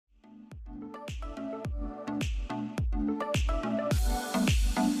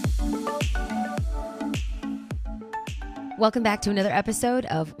Welcome back to another episode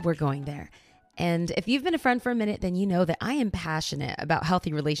of We're Going There. And if you've been a friend for a minute, then you know that I am passionate about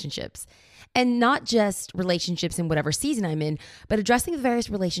healthy relationships. And not just relationships in whatever season I'm in, but addressing the various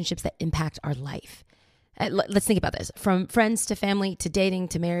relationships that impact our life. Let's think about this. From friends to family to dating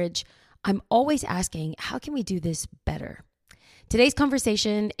to marriage, I'm always asking, how can we do this better? Today's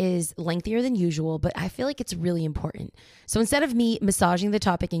conversation is lengthier than usual, but I feel like it's really important. So instead of me massaging the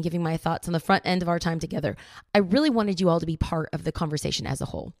topic and giving my thoughts on the front end of our time together, I really wanted you all to be part of the conversation as a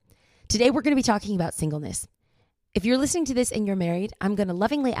whole. Today, we're going to be talking about singleness. If you're listening to this and you're married, I'm going to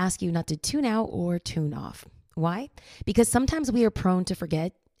lovingly ask you not to tune out or tune off. Why? Because sometimes we are prone to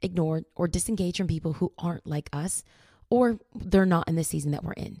forget, ignore, or disengage from people who aren't like us, or they're not in the season that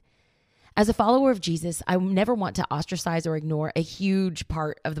we're in. As a follower of Jesus, I never want to ostracize or ignore a huge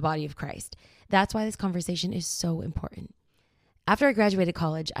part of the body of Christ. That's why this conversation is so important. After I graduated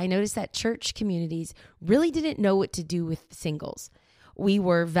college, I noticed that church communities really didn't know what to do with singles. We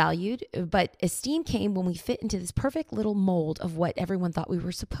were valued, but esteem came when we fit into this perfect little mold of what everyone thought we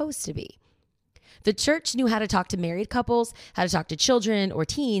were supposed to be. The church knew how to talk to married couples, how to talk to children or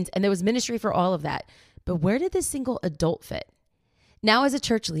teens, and there was ministry for all of that. But where did the single adult fit? Now, as a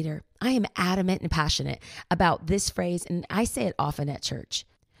church leader, I am adamant and passionate about this phrase, and I say it often at church.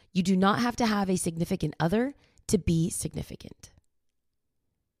 You do not have to have a significant other to be significant.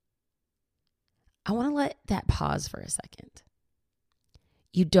 I want to let that pause for a second.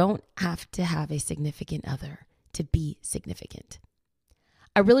 You don't have to have a significant other to be significant.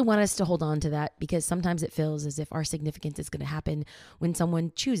 I really want us to hold on to that because sometimes it feels as if our significance is going to happen when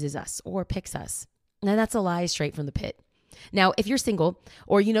someone chooses us or picks us. Now, that's a lie straight from the pit. Now, if you're single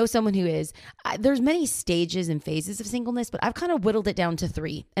or you know someone who is, there's many stages and phases of singleness, but I've kind of whittled it down to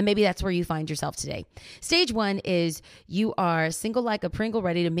 3. And maybe that's where you find yourself today. Stage 1 is you are single like a Pringle,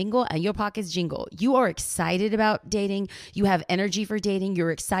 ready to mingle, and your pockets jingle. You are excited about dating. You have energy for dating.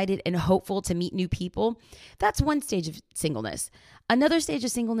 You're excited and hopeful to meet new people. That's one stage of singleness. Another stage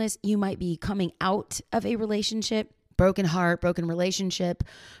of singleness, you might be coming out of a relationship. Broken heart, broken relationship,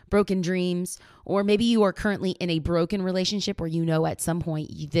 broken dreams, or maybe you are currently in a broken relationship where you know at some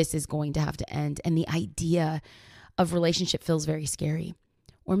point this is going to have to end and the idea of relationship feels very scary.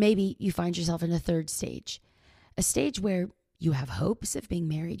 Or maybe you find yourself in a third stage, a stage where you have hopes of being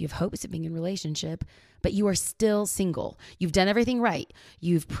married, you have hopes of being in a relationship, but you are still single. You've done everything right.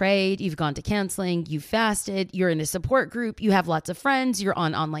 You've prayed, you've gone to counseling, you've fasted, you're in a support group, you have lots of friends, you're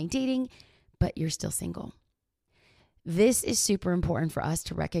on online dating, but you're still single. This is super important for us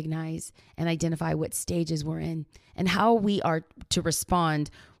to recognize and identify what stages we're in and how we are to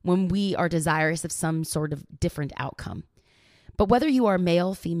respond when we are desirous of some sort of different outcome. But whether you are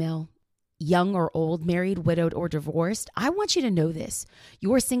male, female, young or old, married, widowed, or divorced, I want you to know this.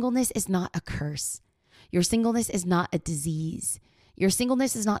 Your singleness is not a curse. Your singleness is not a disease. Your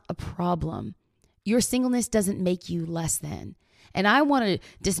singleness is not a problem. Your singleness doesn't make you less than. And I want to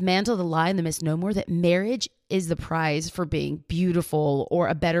dismantle the lie and the misnomer that marriage is the prize for being beautiful or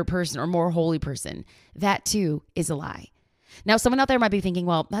a better person or more holy person. That too is a lie. Now, someone out there might be thinking,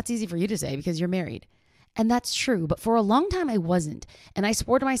 well, that's easy for you to say because you're married. And that's true. But for a long time, I wasn't. And I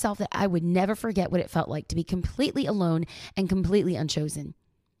swore to myself that I would never forget what it felt like to be completely alone and completely unchosen.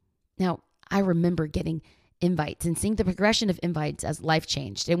 Now, I remember getting invites and seeing the progression of invites as life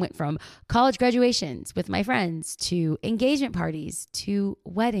changed. It went from college graduations with my friends to engagement parties to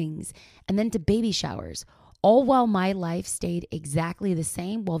weddings and then to baby showers, all while my life stayed exactly the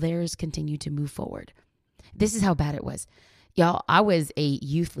same while theirs continued to move forward. This is how bad it was. Y'all, I was a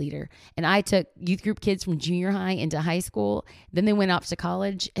youth leader and I took youth group kids from junior high into high school. Then they went off to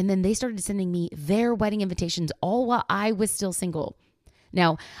college and then they started sending me their wedding invitations all while I was still single.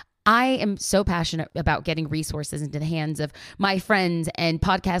 Now, I am so passionate about getting resources into the hands of my friends and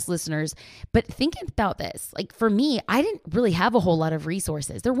podcast listeners. But thinking about this, like for me, I didn't really have a whole lot of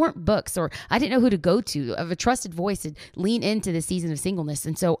resources. There weren't books or I didn't know who to go to of a trusted voice to lean into the season of singleness.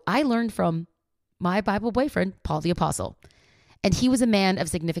 And so I learned from my Bible boyfriend, Paul the Apostle. And he was a man of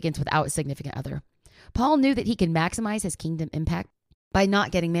significance without a significant other. Paul knew that he could maximize his kingdom impact by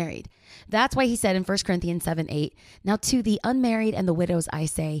not getting married. That's why he said in 1 Corinthians 7:8, now to the unmarried and the widows I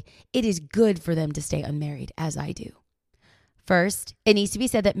say, it is good for them to stay unmarried as I do. First, it needs to be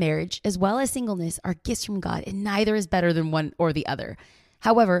said that marriage as well as singleness are gifts from God and neither is better than one or the other.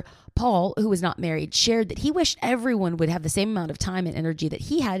 However, Paul, who was not married, shared that he wished everyone would have the same amount of time and energy that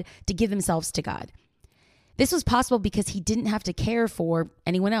he had to give themselves to God. This was possible because he didn't have to care for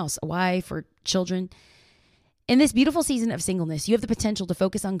anyone else, a wife or children. In this beautiful season of singleness, you have the potential to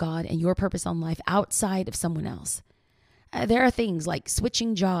focus on God and your purpose on life outside of someone else. There are things like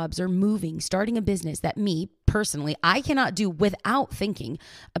switching jobs or moving, starting a business that me personally, I cannot do without thinking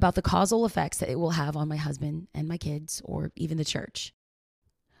about the causal effects that it will have on my husband and my kids or even the church.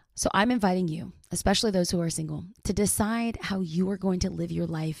 So I'm inviting you, especially those who are single, to decide how you are going to live your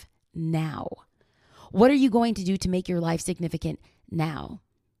life now. What are you going to do to make your life significant now?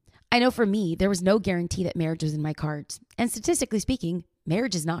 I know for me, there was no guarantee that marriage was in my cards. And statistically speaking,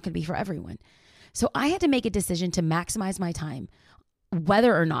 marriage is not going to be for everyone. So I had to make a decision to maximize my time,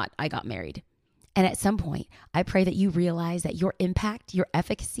 whether or not I got married. And at some point, I pray that you realize that your impact, your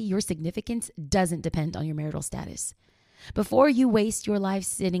efficacy, your significance doesn't depend on your marital status. Before you waste your life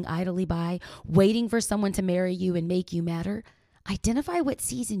sitting idly by, waiting for someone to marry you and make you matter, identify what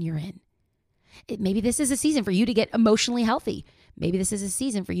season you're in. Maybe this is a season for you to get emotionally healthy. Maybe this is a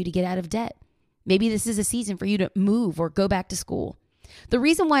season for you to get out of debt. Maybe this is a season for you to move or go back to school. The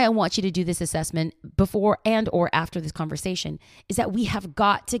reason why I want you to do this assessment before and or after this conversation is that we have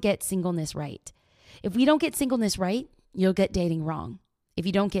got to get singleness right. If we don't get singleness right, you'll get dating wrong. If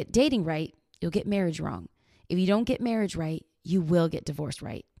you don't get dating right, you'll get marriage wrong. If you don't get marriage right, you will get divorced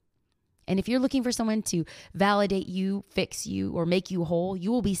right. And if you're looking for someone to validate you, fix you, or make you whole,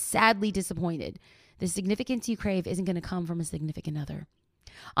 you will be sadly disappointed. The significance you crave isn't going to come from a significant other.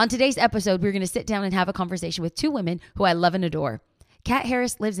 On today's episode, we're going to sit down and have a conversation with two women who I love and adore. Kait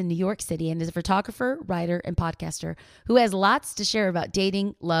Harris lives in New York City and is a photographer, writer, and podcaster who has lots to share about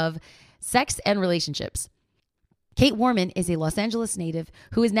dating, love, sex, and relationships. Kait Warman is a Los Angeles native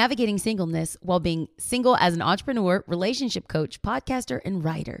who is navigating singleness while being single as an entrepreneur, relationship coach, podcaster, and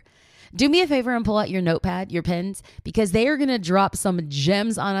writer. Do me a favor and pull out your notepad, your pens, because they are going to drop some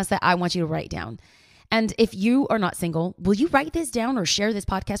gems on us that I want you to write down. And if you are not single, will you write this down or share this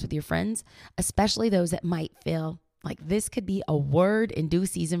podcast with your friends, especially those that might feel like this could be a word in due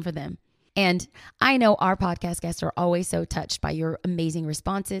season for them? And I know our podcast guests are always so touched by your amazing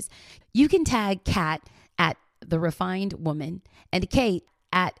responses. You can tag Kat at The Refined Woman and Kait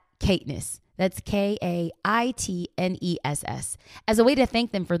at Kaitness. That's Kaitness as a way to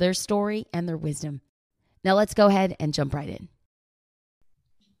thank them for their story and their wisdom. Now let's go ahead and jump right in.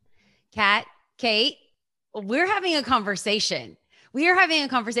 Kat, Kait, we're having a conversation. We are having a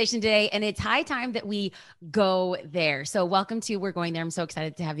conversation today, and it's high time that we go there. So welcome to We're Going There. I'm so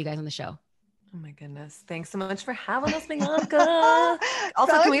excited to have you guys on the show. Oh my goodness. Thanks so much for having us, Bianca.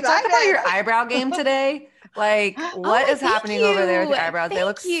 Also, can we talk about your eyebrow game today? Like, what is happening over there with your eyebrows? They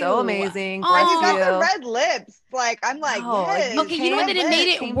look so amazing. Oh, you got the red lips. Like, I'm like, yes. Okay, you know what? It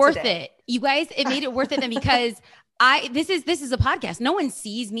made it worth it. You guys, it made it worth it then because this is a podcast. No one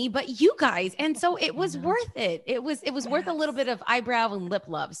sees me but you guys. And so it was worth it. It was worth a little bit of eyebrow and lip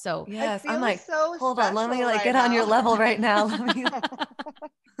love. So yes, I'm like, so hold on, let me like get on your level right now. Let me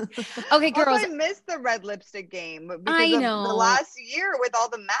Okay, girls. Also, I missed the red lipstick game because I know. of the last year with all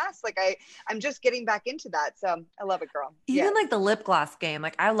the masks. Like I'm just getting back into that. So I love it, girl. Even like the lip gloss game.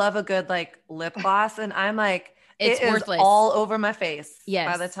 Like I love a good like lip gloss, and I'm like, it's worthless. All over my face.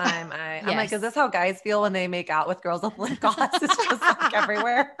 Yes. By the time I'm like, is this how guys feel when they make out with girls with lip gloss? It's just like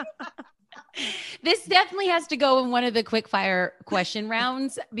everywhere. This definitely has to go in one of the quick fire question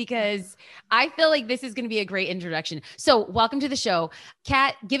rounds because I feel like this is going to be a great introduction. So welcome to the show.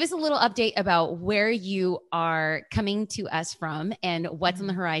 Kat, give us a little update about where you are coming to us from and what's on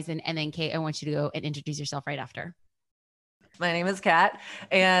the horizon. And then Kait, I want you to go and introduce yourself right after. My name is Kat,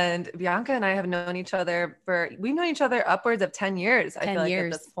 and Bianca and I have known each other we've known each other upwards of 10 years. I feel like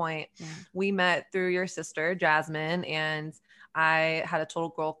at this point. Yeah. We met through your sister, Jasmine, and I had a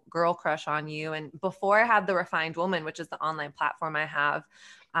total girl crush on you. And before I had The Refined Woman, which is the online platform I have,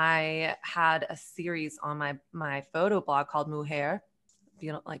 I had a series on my photo blog called Mujer,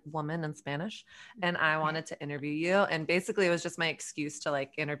 like woman in Spanish. And I wanted to interview you. And basically it was just my excuse to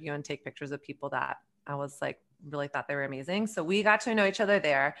like interview and take pictures of people that I was like, really thought they were amazing. So we got to know each other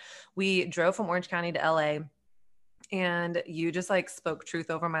there. We drove from Orange County to LA. And you just like spoke truth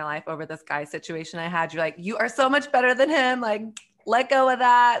over my life over this guy situation I had. You're like, you are so much better than him. Like, let go of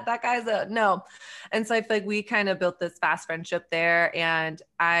that. That guy's no. And so I feel like we kind of built this fast friendship there. And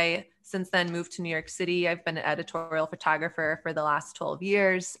I, since then, moved to New York City. I've been an editorial photographer for the last 12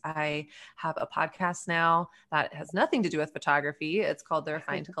 years. I have a podcast now that has nothing to do with photography. It's called The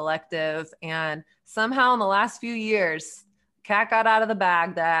Refined Collective. And somehow in the last few years, Kat got out of the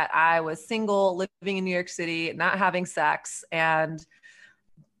bag that I was single, living in New York City, not having sex. And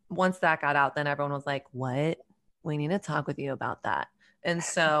once that got out, then everyone was like, what? We need to talk with you about that. And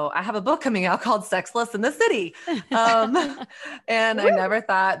so I have a book coming out called Sexless in the City. And I never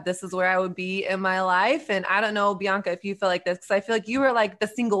thought this is where I would be in my life. And I don't know, Bianca, if you feel like this, because I feel like you were like the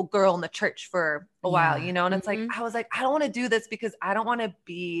single girl in the church for a while, you know? And it's like, I was like, I don't want to do this because I don't want to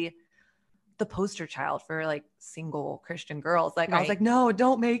be the poster child for like single Christian girls. Like, I was like, no,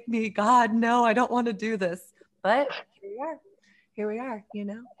 don't make me, God, no, I don't want to do this. But here we are, you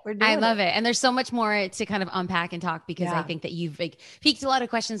know, we're doing I love it. And there's so much more to kind of unpack and talk, because I think that you've like piqued a lot of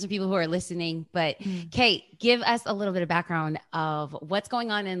questions from people who are listening. But Kait, give us a little bit of background of what's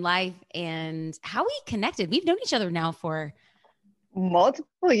going on in life and how we connected. We've known each other now for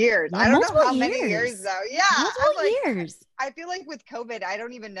multiple years. I don't know how many years though. Yeah. Multiple years. I feel like with COVID, I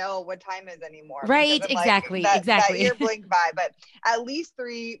don't even know what time is anymore. Right. Exactly. That year blinked by, but at least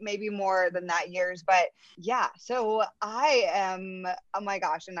 3, maybe more than that years. But yeah, so I am, oh my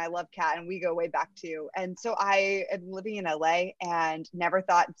gosh. And I love Kat, and we go way back too. And so I am living in LA and never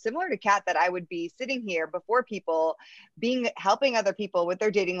thought, similar to Kat, that I would be sitting here before people, helping other people with their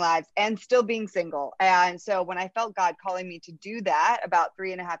dating lives and still being single. And so when I felt God calling me to do that about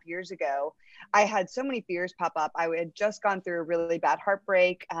 3.5 years ago, I had so many fears pop up. I had just gone through a really bad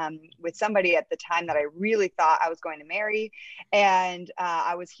heartbreak with somebody at the time that I really thought I was going to marry. And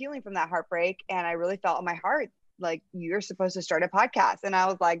I was healing from that heartbreak. And I really felt in my heart, like, you're supposed to start a podcast. And I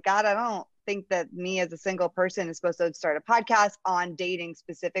was like, God, I don't think that me as a single person is supposed to start a podcast on dating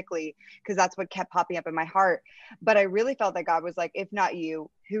specifically, because that's what kept popping up in my heart. But I really felt that God was like, if not you,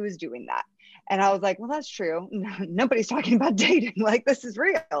 who is doing that? And I was like, well, that's true. Nobody's talking about dating. Like, this is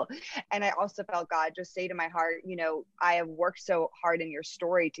real. And I also felt God just say to my heart, you know, I have worked so hard in your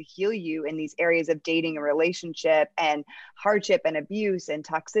story to heal you in these areas of dating and relationship and hardship and abuse and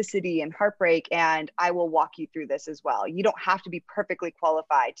toxicity and heartbreak. And I will walk you through this as well. You don't have to be perfectly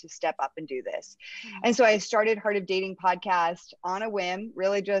qualified to step up and do this. And so I started Heart of Dating podcast on a whim,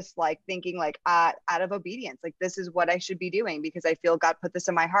 really just like thinking like out of obedience, like this is what I should be doing because I feel God put this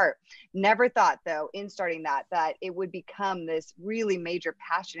in my heart. Never thought though in starting that it would become this really major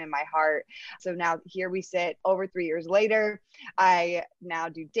passion in my heart. So now here we sit over 3 years later. I now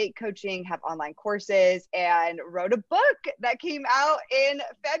do date coaching, have online courses, and wrote a book that came out in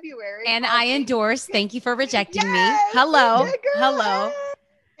February. And I endorse. Thank you for rejecting me. Hello.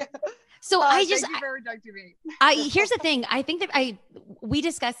 So thank you for rejecting me. Here's the thing. I think that we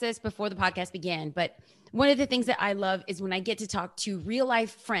discussed this before the podcast began, but one of the things that I love is when I get to talk to real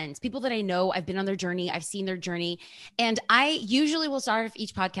life friends, people that I know, I've been on their journey, I've seen their journey. And I usually will start off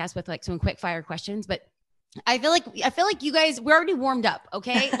each podcast with like some quick fire questions, but I feel like you guys, we're already warmed up.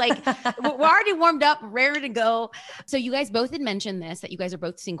 Okay. Like we're already warmed up, ready to go. So you guys both had mentioned this, that you guys are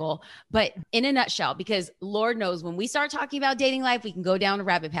both single, but in a nutshell, because Lord knows when we start talking about dating life, we can go down a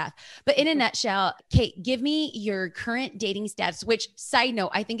rabbit path, but in a nutshell, Kait, give me your current dating status, which, side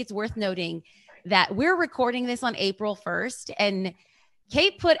note, I think it's worth noting that we're recording this on April 1st, and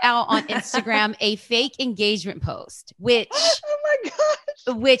Kait put out on Instagram a fake engagement post, which, oh my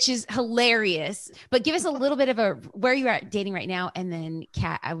gosh, which is hilarious. But give us a little bit of where you're at dating right now. And then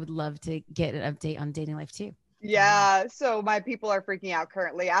Kat, I would love to get an update on dating life too. Yeah. So my people are freaking out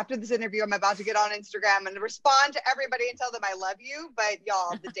currently. After this interview, I'm about to get on Instagram and respond to everybody and tell them I love you. But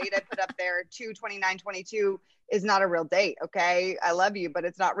y'all, the date I put up there, 2/29/22, is not a real date. Okay. I love you, but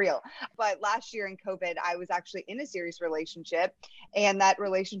it's not real. But last year in COVID, I was actually in a serious relationship, and that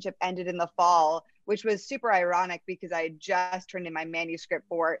relationship ended in the fall, which was super ironic because I had just turned in my manuscript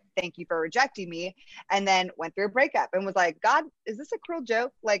for Thank You for Rejecting Me, and then went through a breakup and was like, God, is this a cruel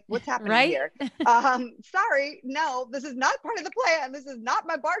joke? Like, what's happening here? Sorry, no, this is not part of the plan. This is not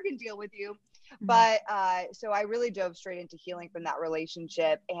my bargain deal with you. But so I really dove straight into healing from that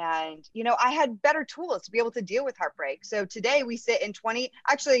relationship. And, you know, I had better tools to be able to deal with heartbreak. So today we sit in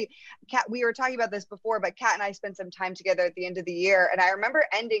actually, Kat, we were talking about this before, but Kat and I spent some time together at the end of the year. And I remember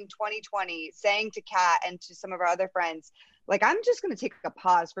ending 2020 saying to Kat and to some of our other friends, like, I'm just going to take a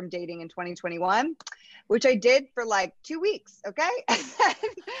pause from dating in 2021, which I did for like 2 weeks. Okay.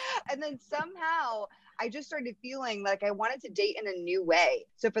 And then somehow I just started feeling like I wanted to date in a new way.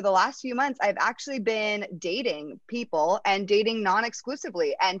 So for the last few months, I've actually been dating people and dating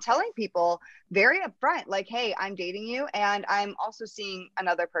non-exclusively and telling people very upfront, like, hey, I'm dating you and I'm also seeing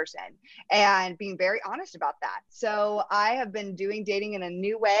another person, and being very honest about that. So I have been doing dating in a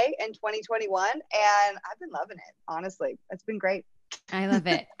new way in 2021, and I've been loving it. Honestly, it's been great. I love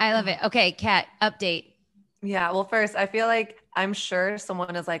it. I love it. Okay, Kat, update. Yeah. Well, first, I feel like I'm sure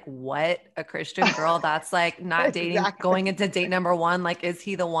someone is like, what, a Christian girl that's like not dating, going into date number one? Like, is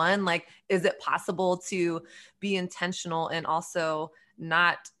he the one? Like, is it possible to be intentional and also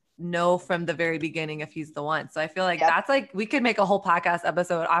not know from the very beginning if he's the one. So I feel like that's like, we could make a whole podcast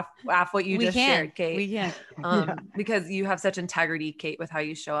episode off what you just shared, Kait. We can. Because you have such integrity, Kait, with how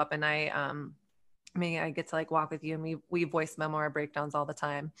you show up. And I get to like walk with you, and we voice memo our breakdowns all the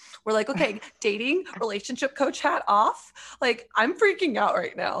time. We're like, okay, dating, relationship coach hat off. Like, I'm freaking out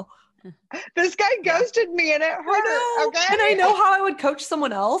right now. This guy ghosted me and it hurt. Okay. And I know how I would coach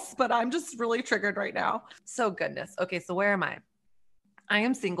someone else, but I'm just really triggered right now. So goodness. Okay. So where am I? I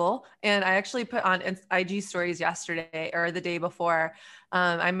am single, and I actually put on IG stories yesterday or the day before.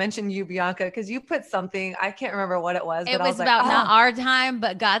 I mentioned you, Bianca, because you put something, I can't remember what it was. It but was about not our time,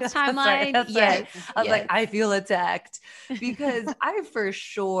 but God's timeline. That's right. I was like, I feel attacked, because I for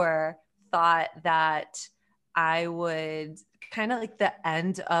sure thought that I would kind of like the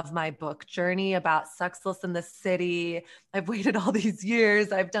end of my book journey about sexless in the city. I've waited all these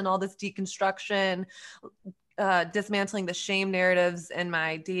years. I've done all this deconstruction, dismantling the shame narratives in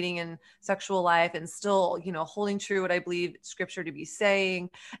my dating and sexual life, and still, holding true what I believe scripture to be saying.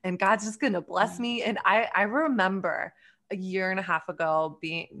 And God's just going to bless me. And I remember a year and a half ago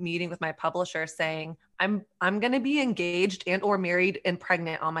meeting with my publisher saying, I'm going to be engaged and or married and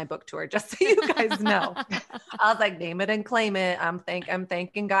pregnant on my book tour, just so you guys know. I was like, name it and claim it. I'm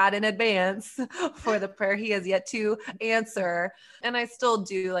thanking God in advance for the prayer he has yet to answer. And I still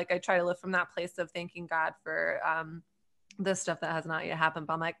do, like, I try to live from that place of thanking God for the stuff that has not yet happened.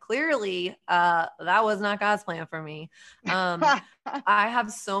 But I'm like, clearly that was not God's plan for me. I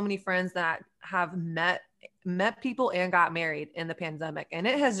have so many friends that have met people and got married in the pandemic. And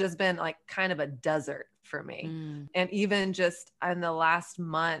it has just been like kind of a desert for me. And even just in the last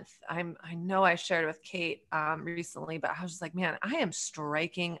month, I know I shared with Kait recently, but I was just like, man, I am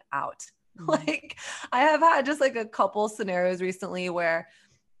striking out. Like, I have had just like a couple scenarios recently where,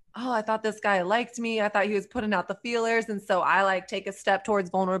 I thought this guy liked me. I thought he was putting out the feelers. And so I like take a step towards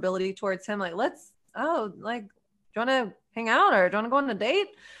vulnerability towards him. Like, do you want to hang out, or do you want to go on a date?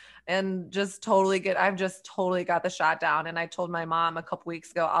 And I've just totally got the shot down. And I told my mom a couple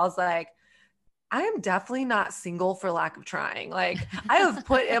weeks ago, I was like, I am definitely not single for lack of trying. Like, I have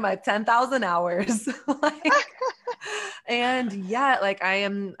put in my 10,000 hours. And yet, like,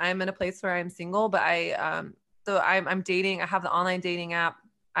 I'm in a place where I'm single, but I'm dating. I have the online dating app.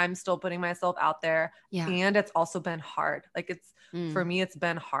 I'm still putting myself out there. Yeah. And it's also been hard. Like, for me, it's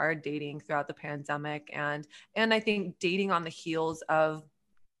been hard dating throughout the pandemic. And I think dating on the heels of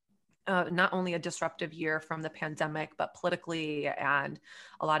not only a disruptive year from the pandemic, but politically, and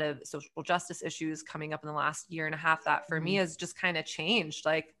a lot of social justice issues coming up in the last year and a half, that for me has just kind of changed,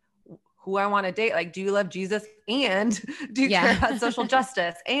 like, who I want to date. Like, do you love Jesus and do you care about social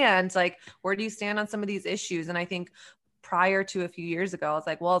justice? And like, where do you stand on some of these issues? And I think prior to a few years ago, I was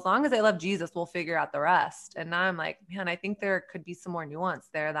like, well, as long as I love Jesus, we'll figure out the rest. And now I'm like, man, I think there could be some more nuance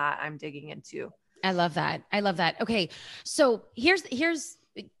there that I'm digging into. I love that. Okay. So here's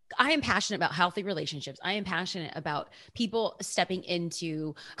I am passionate about healthy relationships. I am passionate about people stepping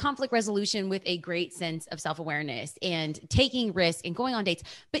into conflict resolution with a great sense of self-awareness and taking risks and going on dates.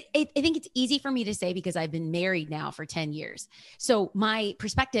 But I think it's easy for me to say because I've been married now for 10 years. So my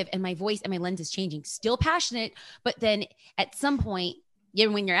perspective and my voice and my lens is changing. Still passionate, but then at some point,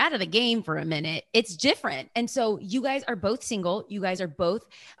 when you're out of the game for a minute, it's different. And so you guys are both single. You guys are both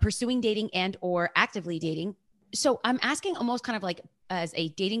pursuing dating and or actively dating. So I'm asking almost kind of like as a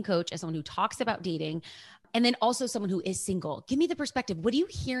dating coach, as someone who talks about dating, and then also someone who is single. Give me the perspective. What are you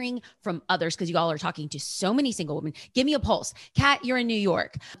hearing from others? Because you all are talking to so many single women. Give me a pulse. Kat, you're in New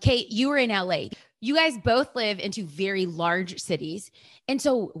York. Kait, you are in LA. You guys both live in two very large cities. And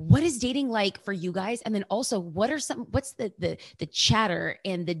so what is dating like for you guys? And then also what's the chatter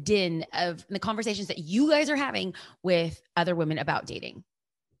and the din of the conversations that you guys are having with other women about dating?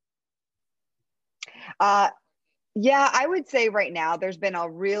 Yeah, I would say right now there's been a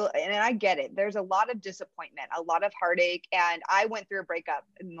real, and I get it, there's a lot of disappointment, a lot of heartache. And I went through a breakup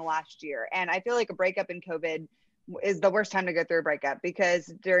in the last year. And I feel like a breakup in COVID is the worst time to go through a breakup, because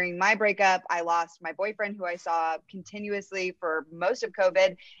during my breakup, I lost my boyfriend who I saw continuously for most of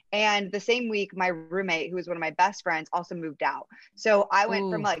COVID. And the same week, my roommate, who was one of my best friends, also moved out. So I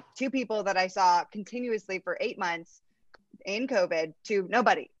went from like two people that I saw continuously for 8 months in COVID to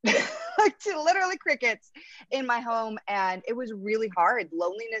nobody. Like, to literally crickets in my home. And it was really hard.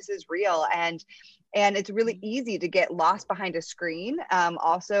 Loneliness is real. And And it's really easy to get lost behind a screen.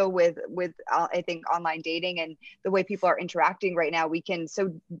 Also with I think online dating and the way people are interacting right now, we can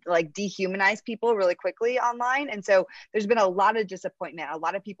so like dehumanize people really quickly online. And so there's been a lot of disappointment, a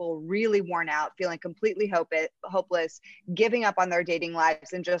lot of people really worn out, feeling completely hopeless, giving up on their dating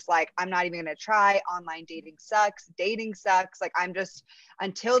lives and just like, I'm not even going to try. Online dating sucks. Dating sucks. Like I'm just,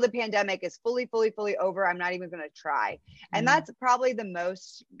 until the pandemic is fully over, I'm not even going to try. And that's probably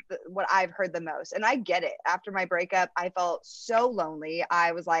what I've heard the most. And I get it. After my breakup, I felt so lonely.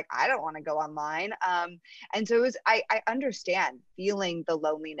 I was like, I don't want to go online. And so I understand feeling the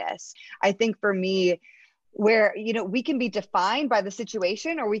loneliness. I think for me, where, we can be defined by the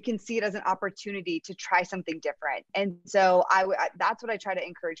situation, or we can see it as an opportunity to try something different. And so that's what I try to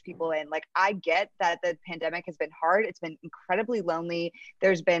encourage people in. Like, I get that the pandemic has been hard. It's been incredibly lonely.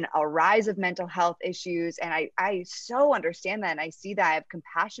 There's been a rise of mental health issues. And I so understand that. And I see that. I have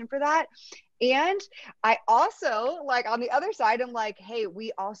compassion for that. And I also, like, on the other side, I'm like, hey,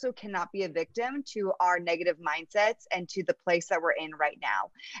 we also cannot be a victim to our negative mindsets and to the place that we're in right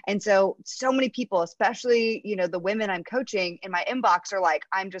now. And so many people, especially, the women I'm coaching in my inbox, are like,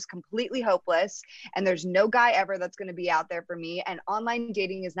 I'm just completely hopeless. And there's no guy ever that's going to be out there for me. And online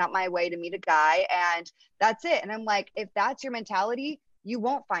dating is not my way to meet a guy. And that's it. And I'm like, if that's your mentality, you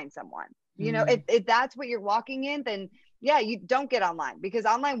won't find someone. If that's what you're walking in, then yeah, you don't get online, because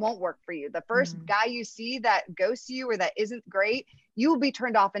online won't work for you. The first guy you see that ghosts you or that isn't great, you will be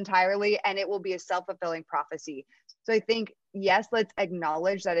turned off entirely, and it will be a self-fulfilling prophecy. So I think, yes, let's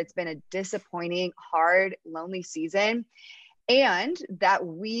acknowledge that it's been a disappointing, hard, lonely season, and that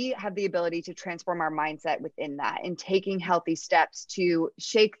we have the ability to transform our mindset within that, and taking healthy steps to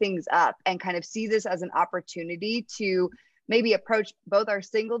shake things up and kind of see this as an opportunity to maybe approach both our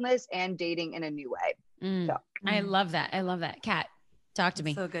singleness and dating in a new way. So I love that. I love that. Kat, talk to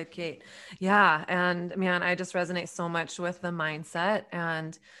me. So good, Kait. Yeah. And man, I just resonate so much with the mindset,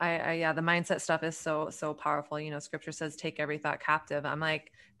 and the mindset stuff is so powerful. Scripture says, take every thought captive. I'm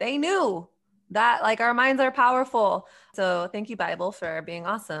like, they knew that, like, our minds are powerful. So thank you, Bible, for being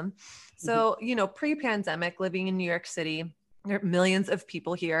awesome. So, pre-pandemic, living in New York City, there are millions of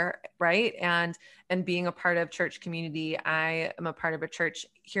people here, right? And being a part of church community, I am a part of a church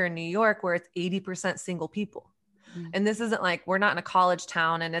here in New York where it's 80% single people. And this isn't like, we're not in a college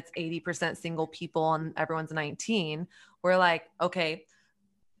town and it's 80% single people and everyone's 19. We're like, okay,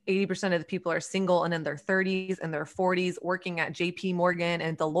 80% of the people are single and in their 30s and their 40s, working at JP Morgan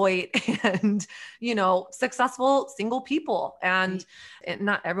and Deloitte and, successful single people. And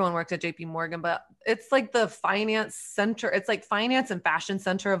not everyone works at JP Morgan, but it's like the finance center. It's like finance and fashion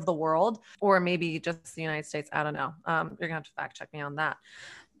center of the world, or maybe just the United States. I don't know. You're gonna have to fact check me on that.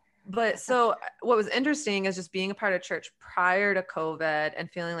 But so what was interesting is just being a part of church prior to COVID and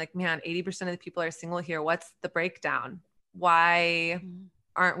feeling like, man, 80% of the people are single here. What's the breakdown? Why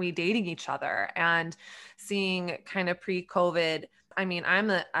aren't we dating each other? And seeing kind of pre-COVID, I mean, I'm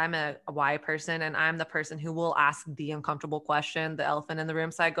a why person, and I'm the person who will ask the uncomfortable question, the elephant in the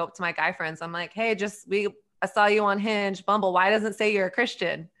room. So I go up to my guy friends. I'm like, hey, I saw you on Hinge, Bumble. Why doesn't it say you're a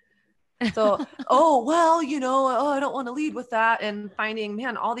Christian? So, I don't want to lead with that. And finding,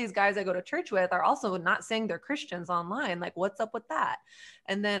 man, all these guys I go to church with are also not saying they're Christians online. Like, what's up with that?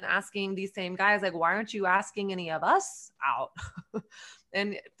 And then asking these same guys, like, why aren't you asking any of us out?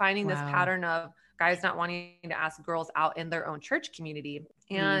 And finding this pattern of guys not wanting to ask girls out in their own church community,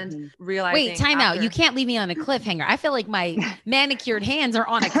 and realizing. Wait, time out. You can't leave me on a cliffhanger. I feel like my manicured hands are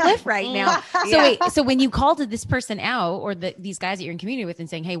on a cliff right now. So when you called this person out, or these guys that you're in community with, and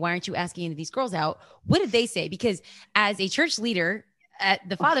saying, hey, why aren't you asking any of these girls out? What did they say? Because as a church leader at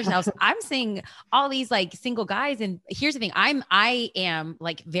the Father's house, I'm seeing all these like single guys. And here's the thing. I am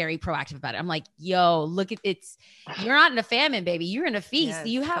like very proactive about it. I'm like, yo, look at you're not in a famine, baby. You're in a feast. Yes,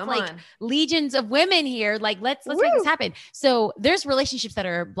 you have legions of women here. Like, let's make this happen. So there's relationships that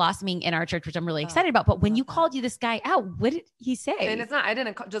are blossoming in our church, which I'm really excited about. But when you called this guy out, what did he say? And I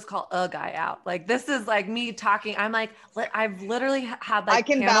didn't just call a guy out. Like, this is like me talking. I'm like, I've literally had like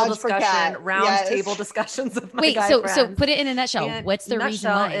panel discussion, round table discussions with my guy friends. So put it in a nutshell. And what's the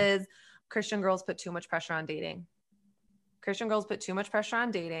reason why? Is Christian girls put too much pressure on dating. Christian girls put too much pressure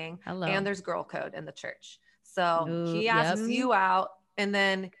on dating. And there's girl code in the church. So he asks you out, and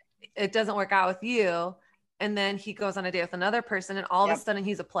then it doesn't work out with you. And then he goes on a date with another person, and all of a sudden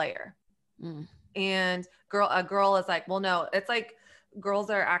he's a player. And a girl is like, well, no, it's like girls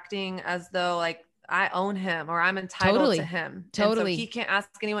are acting as though like, I own him, or I'm entitled to him. Totally. And so he can't ask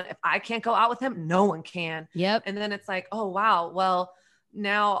anyone. If I can't go out with him, no one can. Yep. And then it's like, oh, wow. Well,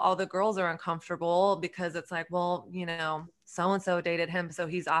 now all the girls are uncomfortable, because it's like, well, so-and-so dated him, so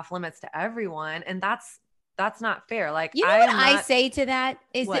he's off limits to everyone. And that's not fair. Like, you know what I say to that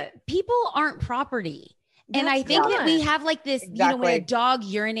is that people aren't property. And I think that we have like this, you know, when a dog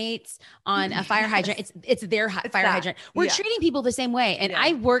urinates on a fire hydrant, it's their fire hydrant. We're treating people the same way. And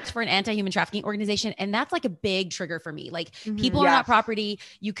I worked for an anti-human trafficking organization, and that's like a big trigger for me. Like, people are not property.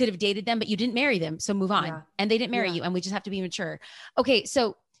 You could have dated them, but you didn't marry them. So move on. And they didn't marry you. And we just have to be mature. Okay.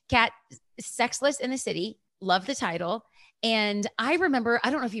 So Kat, Sexless in the City, love the title. And I remember, I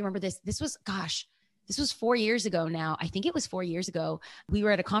don't know if you remember this. This was 4 years ago now. I think it was 4 years ago. We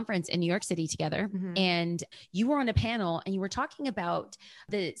were at a conference in New York City together, and you were on a panel and you were talking about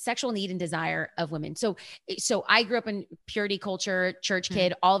the sexual need and desire of women. So I grew up in purity culture, church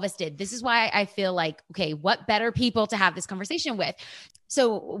kid, all of us did. This is why I feel like, okay, what better people to have this conversation with?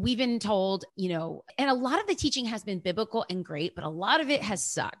 So we've been told, you know, and a lot of the teaching has been biblical and great, but a lot of it has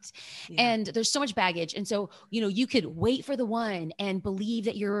sucked. And there's so much baggage. And so, you know, you could wait for the one and believe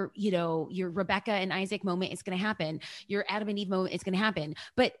that your Rebecca and Isaac moment is going to happen. Your Adam and Eve moment is going to happen.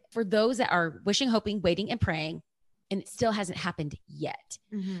 But for those that are wishing, hoping, waiting, and praying, and it still hasn't happened yet.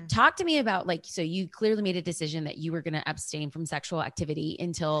 Talk to me about, like, so you clearly made a decision that you were going to abstain from sexual activity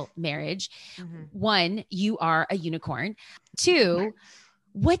until marriage. One, you are a unicorn. Two,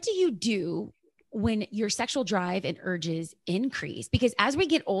 what do you do when your sexual drive and urges increase? Because as we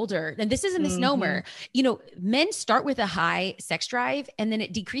get older, and this is a misnomer, you know, men start with a high sex drive and then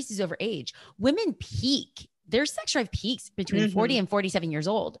it decreases over age. Women peak. Their sex drive peaks between 40 and 47 years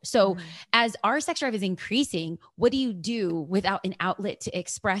old. So as our sex drive is increasing, what do you do without an outlet to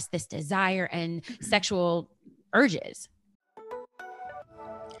express this desire and sexual urges?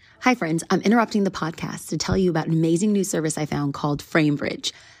 Hi, friends. I'm interrupting the podcast to tell you about an amazing new service I found called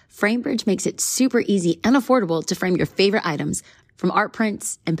FrameBridge. FrameBridge makes it super easy and affordable to frame your favorite items, from art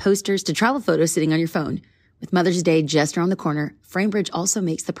prints and posters to travel photos sitting on your phone. With Mother's Day just around the corner, FrameBridge also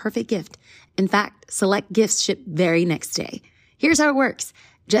makes the perfect gift. In fact, select gifts ship very next day. Here's how it works.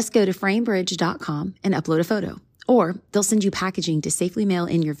 Just go to framebridge.com and upload a photo, or they'll send you packaging to safely mail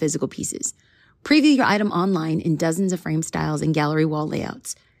in your physical pieces. Preview your item online in dozens of frame styles and gallery wall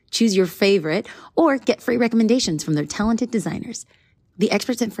layouts. Choose your favorite or get free recommendations from their talented designers. The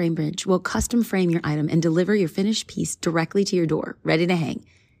experts at FrameBridge will custom frame your item and deliver your finished piece directly to your door, ready to hang.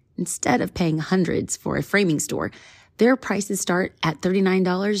 Instead of paying hundreds for a framing store, their prices start at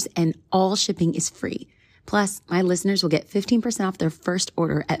 $39 and all shipping is free. Plus, my listeners will get 15% off their first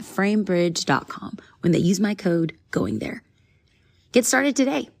order at framebridge.com when they use my code GOINGTHERE. Get started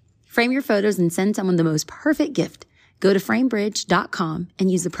today. Frame your photos and send someone the most perfect gift. Go to framebridge.com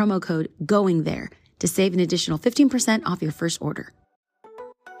and use the promo code GOINGTHERE to save an additional 15% off your first order.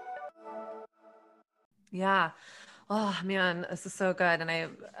 Yeah. Oh man, this is so good. And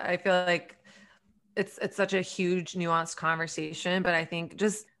I feel like it's such a huge nuanced conversation, but I think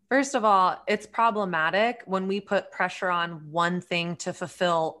just first of all, it's problematic when we put pressure on one thing to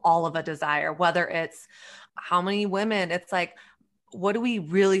fulfill all of a desire, whether it's how many women, it's like, what do we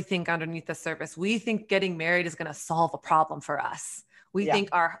really think underneath the surface? We think getting married is going to solve a problem for us. We think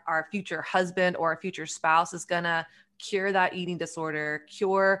our future husband or our future spouse is going to cure that eating disorder,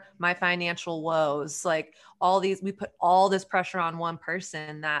 cure my financial woes. Like all these, we put all this pressure on one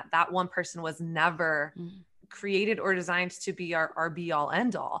person that one person was never created or designed to be our be all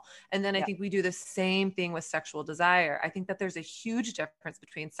end all. And then I think we do the same thing with sexual desire. I think that there's a huge difference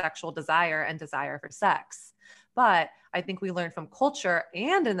between sexual desire and desire for sex. But I think we learned from culture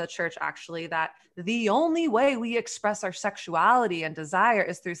and in the church actually that the only way we express our sexuality and desire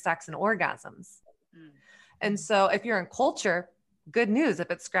is through sex and orgasms. And so if you're in culture, good news. If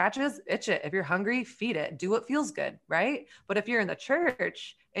it scratches, itch it. If you're hungry, feed it. Do what feels good, right? But if you're in the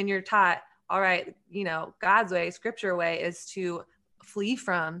church and you're taught, all right, you know, God's way, scripture way is to flee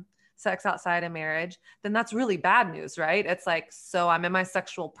from sex outside of marriage, then that's really bad news, right? It's like, so I'm in my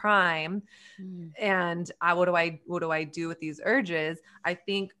sexual prime and what do I do with these urges? I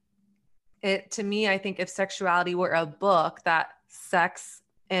think if sexuality were a book, that sex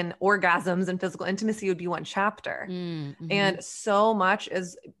and orgasms and physical intimacy would be one chapter. And so much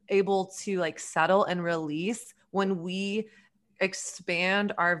is able to like settle and release when we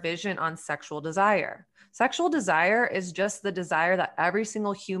expand our vision on sexual desire. Sexual desire is just the desire that every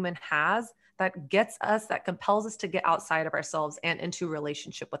single human has that compels us to get outside of ourselves and into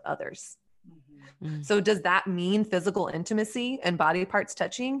relationship with others. So does that mean physical intimacy and body parts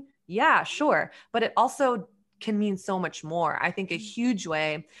touching? Yeah, sure. But it also can mean so much more. I think a huge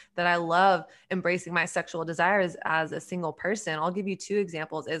way that I love embracing my sexual desires as a single person, I'll give you two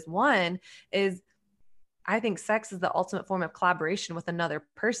examples, one is I think sex is the ultimate form of collaboration with another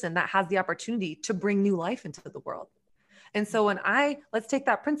person that has the opportunity to bring new life into the world. And so let's take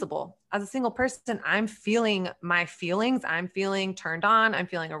that principle. As a single person, I'm feeling my feelings. I'm feeling turned on. I'm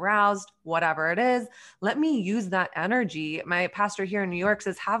feeling aroused, whatever it is. Let me use that energy. My pastor here in New York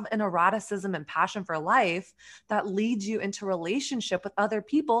says, have an eroticism and passion for life that leads you into relationship with other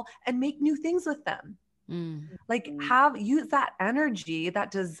people and make new things with them. Like use that energy,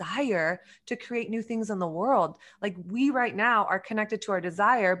 that desire to create new things in the world. Like we right now are connected to our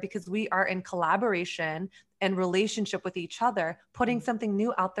desire because we are in collaboration and relationship with each other, putting something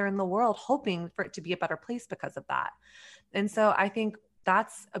new out there in the world, hoping for it to be a better place because of that. And so I think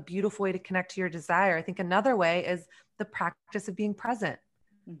that's a beautiful way to connect to your desire. I think another way is the practice of being present.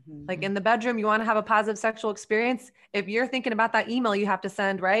 Like in the bedroom, you want to have a positive sexual experience. If you're thinking about that email you have to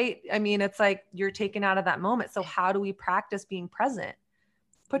send, right? I mean, it's like you're taken out of that moment. So how do we practice being present?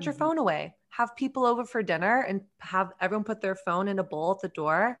 Put your phone away, have people over for dinner and have everyone put their phone in a bowl at the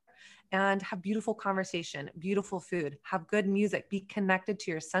door and have beautiful conversation, beautiful food, have good music, be connected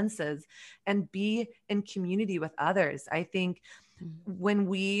to your senses and be in community with others. I think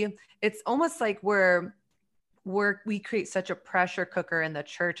it's almost like we create such a pressure cooker in the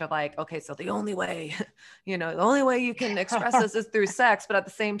church of like, okay, so the only way, the only way you can express this is through sex. But at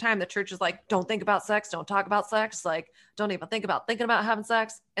the same time, the church is like, don't think about sex. Don't talk about sex. Like, don't even think about having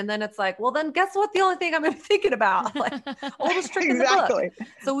sex. And then it's like, well, then guess what? The only thing I'm going to be thinking about, like oldest trick in the book.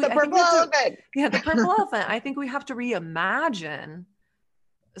 So the purple elephant. The purple elephant. I think we have to reimagine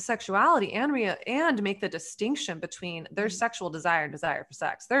sexuality and make the distinction between there's sexual desire and desire for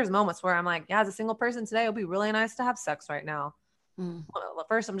sex. There's moments where I'm like, yeah, as a single person today, it'll be really nice to have sex right now. Well,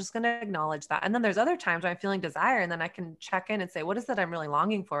 first, I'm just going to acknowledge that. And then there's other times when I'm feeling desire and then I can check in and say, what is it I'm really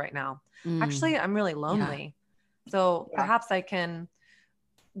longing for right now? Actually, I'm really lonely. Yeah. So perhaps I can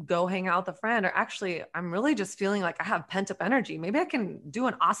go hang out with a friend, or actually I'm really just feeling like I have pent up energy. Maybe I can do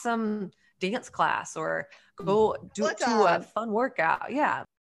an awesome dance class or go do a fun workout. Yeah.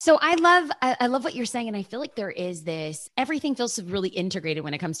 So I love what you're saying. And I feel like there is everything feels really integrated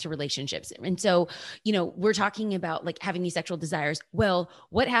when it comes to relationships. And so, we're talking about like having these sexual desires. Well,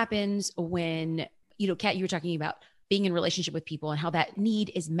 what happens when, Kat, you were talking about being in relationship with people and how that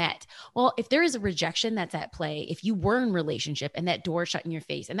need is met. Well, if there is a rejection that's at play, if you were in relationship and that door shut in your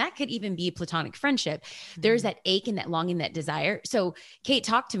face, and that could even be platonic friendship, there's that ache and that longing, that desire. So Kait,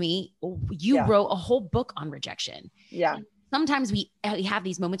 talk to me. You wrote a whole book on rejection. Yeah. Sometimes we have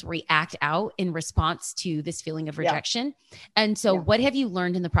these moments where we act out in response to this feeling of rejection. And so what have you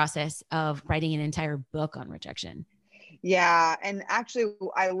learned in the process of writing an entire book on rejection? Yeah. And actually,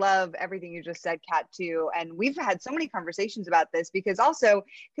 I love everything you just said, Kat, too. And we've had so many conversations about this because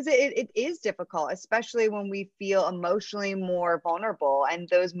it is difficult, especially when we feel emotionally more vulnerable. And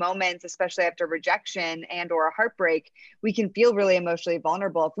those moments, especially after rejection and or a heartbreak, we can feel really emotionally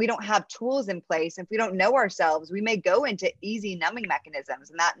vulnerable. If we don't have tools in place, if we don't know ourselves, we may go into easy numbing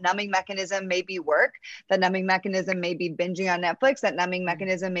mechanisms. And that numbing mechanism may be work. That numbing mechanism may be binging on Netflix. That numbing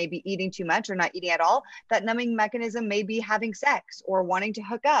mechanism may be eating too much or not eating at all. That numbing mechanism may be having sex or wanting to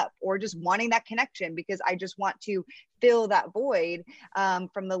hook up or just wanting that connection because I just want to fill that void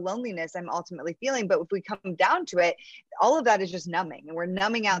from the loneliness I'm ultimately feeling. But if we come down to it, all of that is just numbing, and we're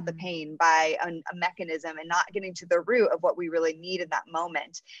numbing out the pain by a mechanism and not getting to the root of what we really need in that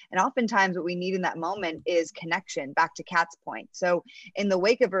moment. And oftentimes what we need in that moment is connection, back to Kat's point. So in the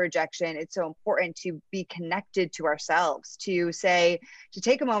wake of a rejection, it's so important to be connected to ourselves, to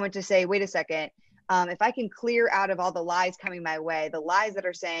take a moment to say, wait a second, if I can clear out of all the lies coming my way, the lies that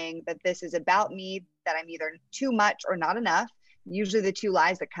are saying that this is about me, that I'm either too much or not enough, usually the two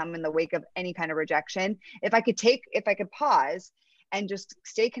lies that come in the wake of any kind of rejection. If I could pause and just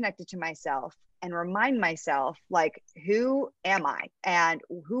stay connected to myself and remind myself, like, who am I and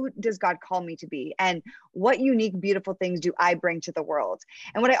who does God call me to be? And what unique, beautiful things do I bring to the world?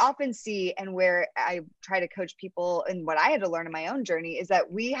 And what I often see, and where I try to coach people and what I had to learn in my own journey, is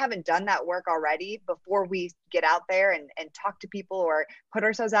that we haven't done that work already before we get out there and talk to people or put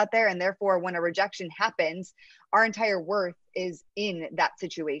ourselves out there. And therefore, when a rejection happens, our entire worth is in that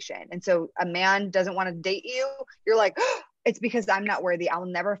situation. And so a man doesn't want to date you. You're like, oh, it's because I'm not worthy. I'll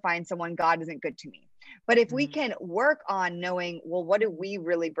never find someone. God isn't good to me. But if we can work on knowing, well, what do we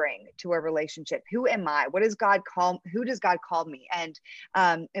really bring to a relationship? Who am I? Who does God call me? And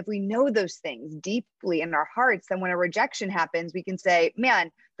if we know those things deeply in our hearts, then when a rejection happens, we can say,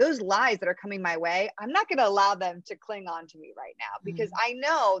 man, those lies that are coming my way, I'm not going to allow them to cling on to me right now, because I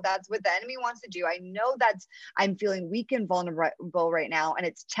know that's what the enemy wants to do. I know I'm feeling weak and vulnerable right now. And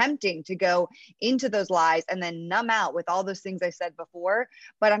it's tempting to go into those lies and then numb out with all those things I said before,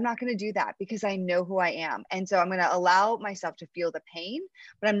 but I'm not going to do that because I know who I am. And so I'm going to allow myself to feel the pain,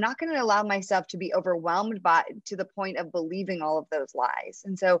 but I'm not going to allow myself to be overwhelmed by to the point of believing all of those lies.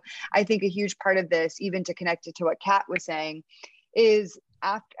 And so I think a huge part of this, even to connect it to what Kat was saying, is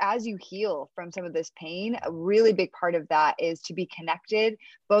as you heal from some of this pain, a really big part of that is to be connected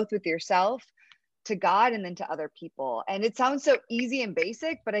both with yourself, to God, and then to other people. And it sounds so easy and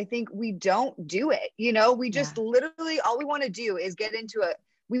basic, but I think we don't do it. We just literally, all we want to do is get into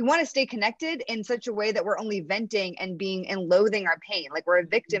we want to stay connected in such a way that we're only venting and loathing our pain. Like we're a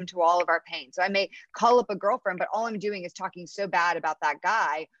victim to all of our pain. So I may call up a girlfriend, but all I'm doing is talking so bad about that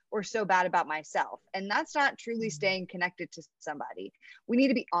guy or so bad about myself. And that's not truly staying connected to somebody. We need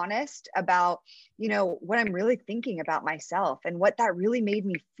to be honest about, what I'm really thinking about myself and what that really made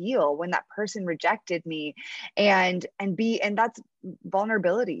me feel when that person rejected me, and that's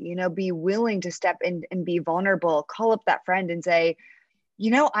vulnerability, be willing to step in and be vulnerable, call up that friend and say,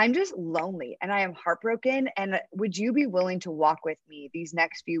 I'm just lonely and I am heartbroken. And would you be willing to walk with me these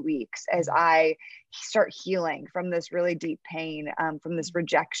next few weeks as I start healing from this really deep pain, from this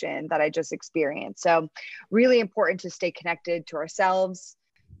rejection that I just experienced? So really important to stay connected to ourselves,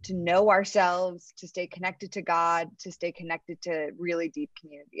 to know ourselves, to stay connected to God, to stay connected to really deep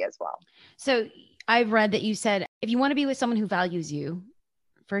community as well. So I've read that you said, if you want to be with someone who values you,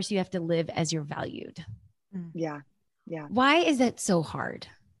 first you have to live as you're valued. Yeah. Yeah. Why is that so hard?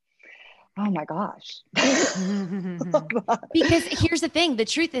 Oh my gosh. Because here's the thing. The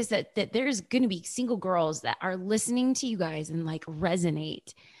truth is that there's going to be single girls that are listening to you guys and like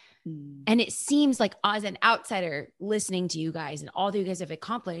resonate. And it seems like as an outsider listening to you guys and all that you guys have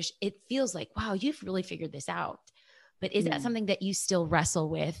accomplished, it feels like, wow, you've really figured this out. But is that something that you still wrestle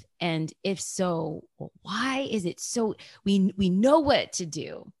with? And if so, why is it so, we know what to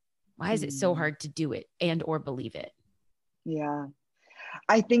do. Why is it so hard to do it and or believe it? Yeah.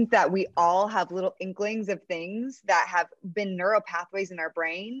 I think that we all have little inklings of things that have been neural pathways in our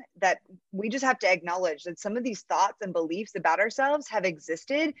brain that we just have to acknowledge that some of these thoughts and beliefs about ourselves have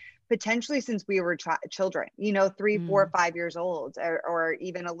existed potentially since we were children, 3, 4, 5 years old, or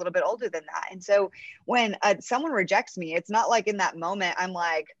even a little bit older than that. And so when someone rejects me, it's not like in that moment, I'm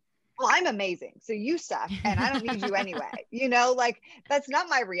like, well, I'm amazing, so you suck and I don't need you anyway. Like that's not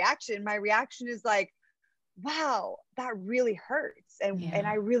my reaction. My reaction is like, wow, that really hurts. And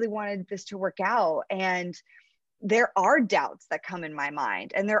I really wanted this to work out. And there are doubts that come in my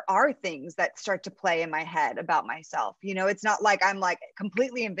mind, and there are things that start to play in my head about myself. It's not like I'm like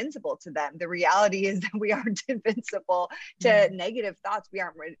completely invincible to them. The reality is that we aren't invincible to negative thoughts. We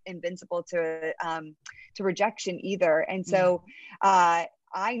aren't invincible to rejection either. And so,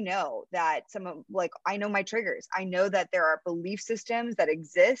 I know that I know my triggers. I know that there are belief systems that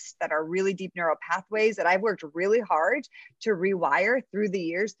exist that are really deep neural pathways that I've worked really hard to rewire through the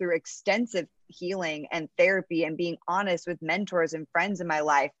years, through extensive healing and therapy and being honest with mentors and friends in my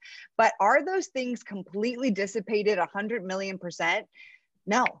life. But are those things completely dissipated 100 million%?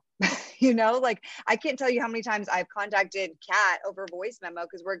 No. I can't tell you how many times I've contacted Kat over voice memo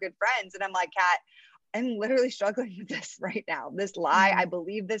because we're good friends. And I'm like, Kat, I'm literally struggling with this right now. This lie, I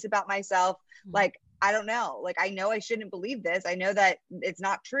believe this about myself. Like, I don't know. Like, I know I shouldn't believe this. I know that it's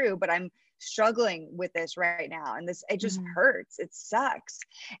not true, but I'm struggling with this right now. And it just hurts. It sucks.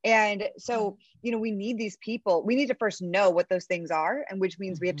 And so, we need these people. We need to first know what those things are, and which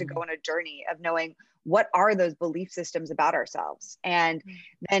means we have to go on a journey of knowing what are those belief systems about ourselves, and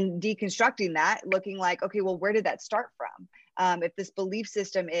then deconstructing that, looking like, okay, well, where did that start from? If this belief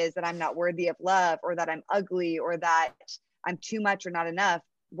system is that I'm not worthy of love, or that I'm ugly, or that I'm too much or not enough,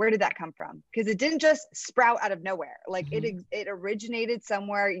 where did that come from? Because it didn't just sprout out of nowhere. Like it originated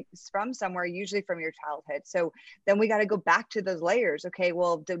somewhere, usually from your childhood. So then we got to go back to those layers. Okay,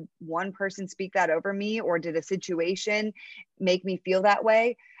 well, did one person speak that over me, or did a situation make me feel that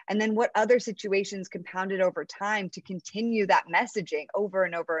way? And then what other situations compounded over time to continue that messaging over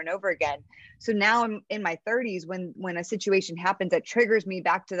and over and over again? So now I'm in my 30s when a situation happens that triggers me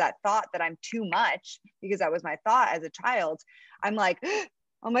back to that thought that I'm too much, because that was my thought as a child. I'm like,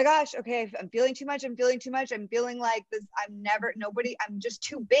 oh my gosh, okay, I'm feeling too much. I'm feeling like this. I'm just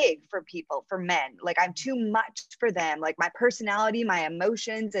too big for people, for men. Like I'm too much for them, like my personality, my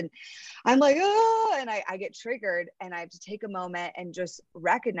emotions. And I'm like, oh, and I get triggered, and I have to take a moment and just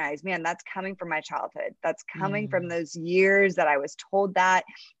recognize, man, that's coming from my childhood. That's coming from those years that I was told that.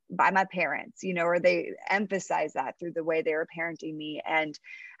 by my parents, you know, or they emphasize that through the way they were parenting me. And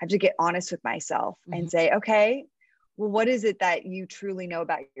I have to get honest with myself and say, okay, well, what is it that you truly know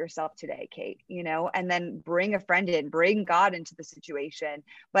about yourself today, Kait? You know, and then bring a friend in, bring God into the situation.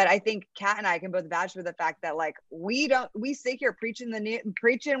 But I think Kat and I can both vouch for the fact that like, we sit here preaching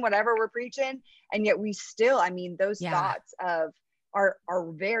whatever we're preaching. And yet we still, I mean, those thoughts of are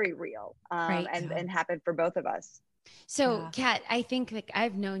very real, and happen for both of us. So, Kat, I think like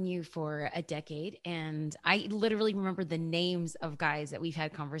I've known you for a decade, and I literally remember the names of guys that we've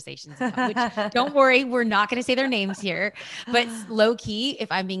had conversations about, which don't worry, we're not going to say their names here, but low key,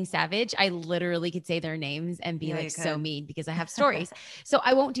 if I'm being savage, I literally could say their names and be so mean because I have stories. So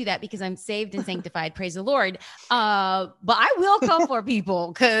I won't do that because I'm saved and sanctified. Praise the Lord. But I will come for people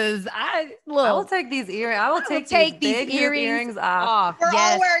because I will take these earrings. I will take these earrings off. We're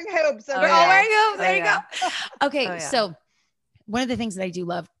all wearing hoops. We're all wearing hoops. There you go. Okay. So one of the things that I do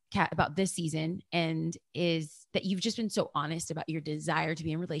love, Kat, about this season is that you've just been so honest about your desire to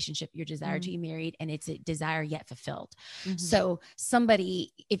be in a relationship, your desire to be married, and it's a desire yet fulfilled. So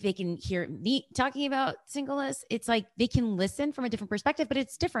somebody, if they can hear me talking about singleness, it's like they can listen from a different perspective, but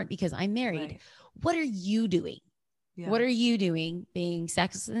it's different because I'm married. Right. What are you doing? Yeah. What are you doing being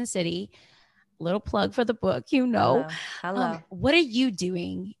Sex in the City? Little plug for the book, you know. Hello. What are you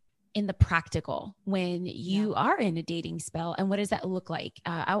doing in the practical when you are in a dating spell, and what does that look like?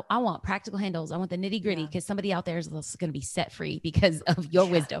 I want practical handles. I want the nitty gritty because somebody out there is going to be set free because of your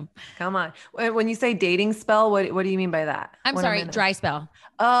wisdom. Come on. When you say dating spell, what do you mean by that? I'm sorry, dry spell.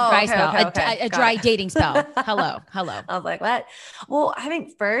 Oh, dry okay, spell. Okay. A dry dating spell. Hello. I was like, what? Well, I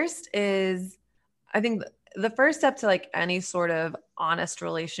think the first step to like any sort of honest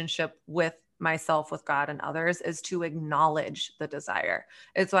relationship with myself, with God and others, is to acknowledge the desire.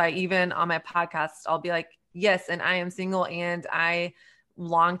 It's why even on my podcast, I'll be like, yes, and I am single and I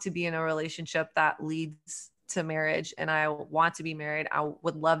long to be in a relationship that leads to marriage, and I want to be married. I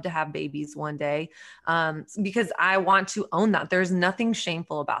would love to have babies one day, because I want to own that. There's nothing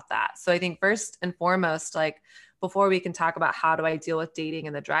shameful about that. So I think first and foremost, like before we can talk about how do I deal with dating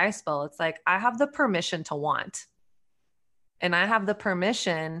in the dry spell, it's like I have the permission to want. And I have the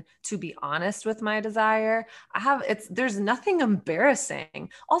permission to be honest with my desire. There's nothing embarrassing.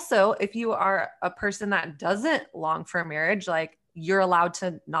 Also, if you are a person that doesn't long for marriage, like you're allowed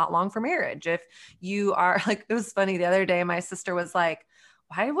to not long for marriage. If you are like, it was funny the other day, my sister was like,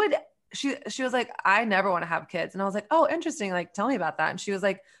 why would she was like, I never want to have kids. And I was like, oh, interesting. Like, tell me about that. And she was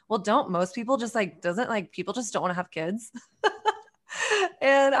like, well, don't most people just like, people just don't want to have kids.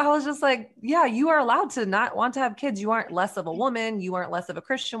 And I was just like, yeah, you are allowed to not want to have kids. You aren't less of a woman. You aren't less of a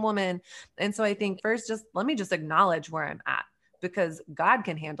Christian woman. And so I think first, let me acknowledge where I'm at, because God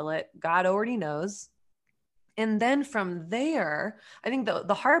can handle it. God already knows. And then from there, I think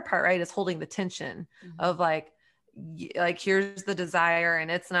the hard part, right, is holding the tension of like, here's the desire and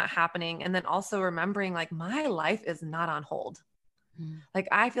it's not happening. And then also remembering like my life is not on hold. Like,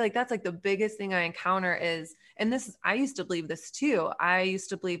 I feel like that's like the biggest thing I encounter is, and I used to believe this too. I used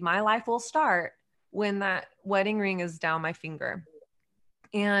to believe my life will start when that wedding ring is down my finger.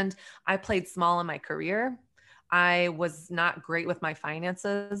 And I played small in my career. I was not great with my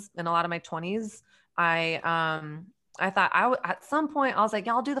finances in a lot of my 20s. I thought at some point I was like,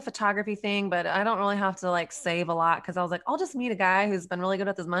 yeah, I'll do the photography thing, but I don't really have to like save a lot. Cause I was like, I'll just meet a guy who's been really good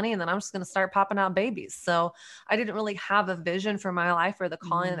with his money. And then I'm just going to start popping out babies. So I didn't really have a vision for my life or the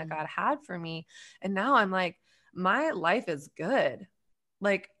calling that God had for me. And now I'm like, my life is good.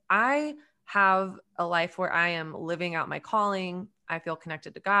 Like I have a life where I am living out my calling. I feel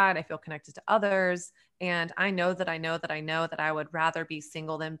connected to God. I feel connected to others. And I know that I would rather be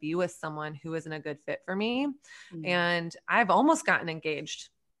single than be with someone who isn't a good fit for me. And I've almost gotten engaged.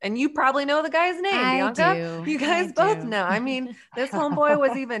 And you probably know the guy's name, Bianca. You guys both know. I mean, this homeboy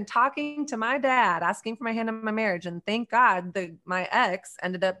was even talking to my dad, asking for my hand in my marriage. And thank God my ex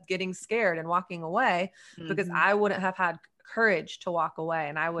ended up getting scared and walking away, because I wouldn't have had courage to walk away.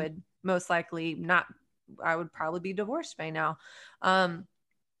 And I would most likely I would probably be divorced by now.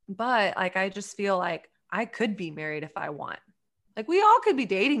 But like, I just feel like I could be married if I want. Like we all could be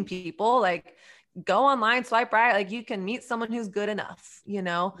dating people, like go online, swipe right. Like you can meet someone who's good enough,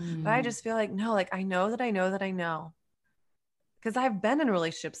 but I just feel like, no, like I know that I know. Cause I've been in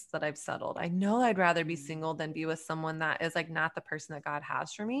relationships that I've settled. I know I'd rather be single than be with someone that is like not the person that God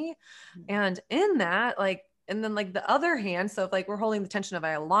has for me. And in that, like, and then like the other hand, so if like we're holding the tension of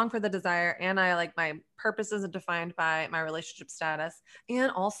I long for the desire and I like my purpose isn't defined by my relationship status.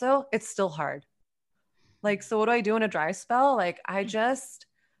 And also it's still hard. Like, so what do I do in a dry spell? Like, I just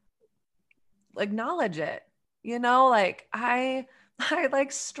acknowledge it, like I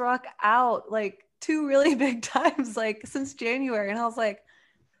like struck out like 2 really big times, like since January. And I was like,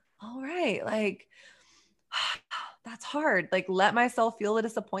 all right, like that's hard. Like let myself feel the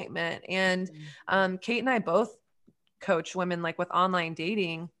disappointment. And Kait and I both coach women like with online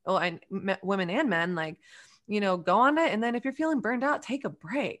dating, and women and men, like, go on it. And then if you're feeling burned out, take a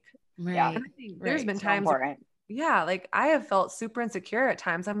break. Right. And I think there's been so times, like I have felt super insecure at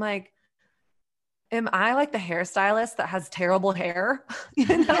times. I'm like, am I like the hairstylist that has terrible hair?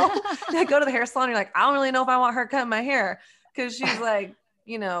 I go to the hair salon, you're like, I don't really know if I want her cutting my hair because she's like,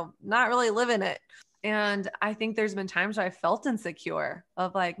 not really living it. And I think there's been times where I felt insecure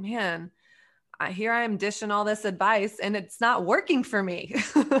of like, man, here I am dishing all this advice and it's not working for me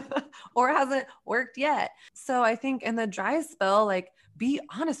or hasn't worked yet. So I think in the dry spell, like be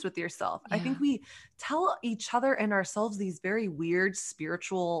honest with yourself. Yeah. I think we tell each other and ourselves these very weird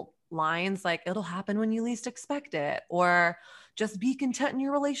spiritual lines, like it'll happen when you least expect it, or just be content in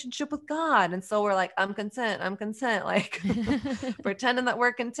your relationship with God. And so we're like, I'm content, like pretending that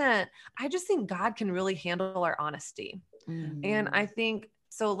we're content. I just think God can really handle our honesty. And I think,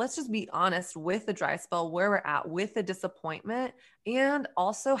 so let's just be honest with the dry spell, where we're at with the disappointment, and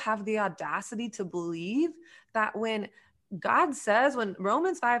also have the audacity to believe that when God says, when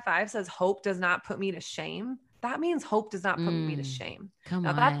Romans 5:5 says, hope does not put me to shame, that means hope does not put me to shame.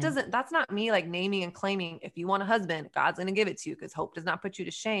 Now that's not me like naming and claiming, if you want a husband, God's going to give it to you because hope does not put you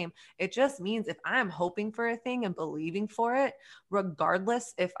to shame. It just means if I'm hoping for a thing and believing for it,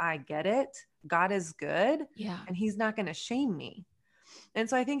 regardless if I get it, God is good. Yeah. And he's not going to shame me. And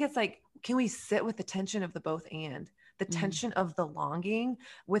so I think it's like, can we sit with the tension of the both and the tension of the longing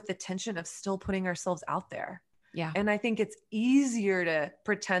with the tension of still putting ourselves out there? Yeah. And I think it's easier to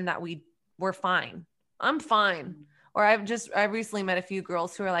pretend that we're fine. I'm fine. Or I recently met a few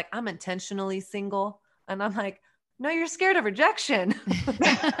girls who are like, I'm intentionally single. And I'm like, no, you're scared of rejection.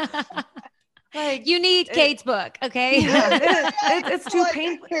 Like you need Kait's book. Okay. Yeah, it's too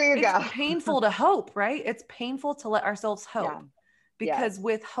painful. Here you go. Painful to hope, right? It's painful to let ourselves hope. Yeah. Because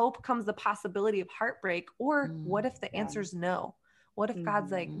with hope comes the possibility of heartbreak. Or what if the answer's no? What if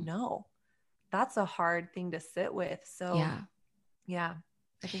God's like, no? That's a hard thing to sit with. So yeah.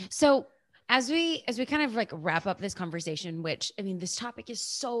 I think so. As we kind of like wrap up this conversation, which I mean, this topic is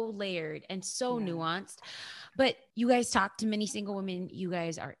so layered and so nuanced, but you guys talk to many single women. You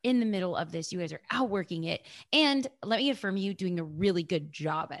guys are in the middle of this. You guys are outworking it. And let me affirm you doing a really good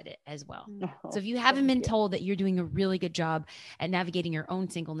job at it as well. So if you haven't been told that you're doing a really good job at navigating your own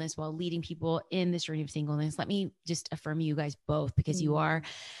singleness while leading people in this journey of singleness, let me just affirm you guys both, because you are.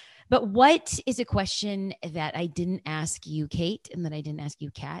 But what is a question that I didn't ask you, Kait, and that I didn't ask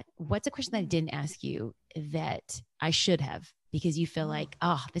you, Kat? What's a question that I didn't ask you that I should have, because you feel like,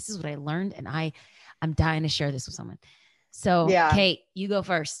 oh, this is what I learned and I'm dying to share this with someone. So Kait, you go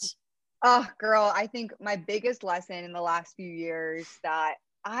first. Oh, girl, I think my biggest lesson in the last few years that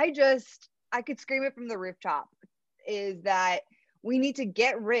I could scream it from the rooftop is that we need to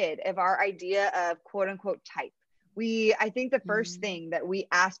get rid of our idea of quote unquote type. I think the first thing that we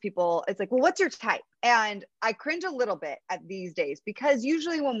ask people, it's like, well, what's your type? And I cringe a little bit at these days, because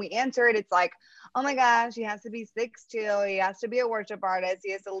usually when we answer it, it's like, oh my gosh, he has to be 6'2", he has to be a worship artist,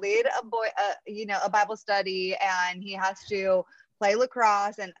 he has to lead a Bible study, and he has to play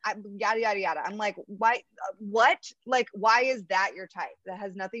lacrosse and yada, yada, yada. I'm like, why, what? Like, why is that your type? That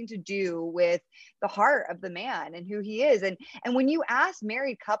has nothing to do with the heart of the man and who he is. And when you ask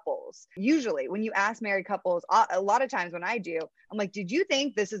married couples, usually when you ask married couples, a lot of times when I do, I'm like, did you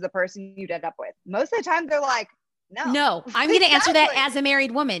think this is the person you'd end up with? Most of the time they're like, No, I'm going to answer that as a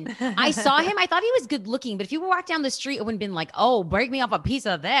married woman. I saw him. I thought he was good looking, but if you walked down the street, it wouldn't have been like, oh, break me off a piece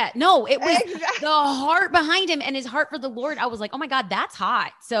of that. No, it was the heart behind him and his heart for the Lord. I was like, oh my God, that's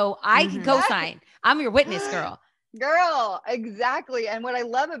hot. So I could co-sign. I'm your witness, girl. Girl, exactly. And what I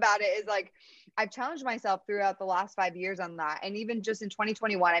love about it is like, I've challenged myself throughout the last 5 years on that. And even just in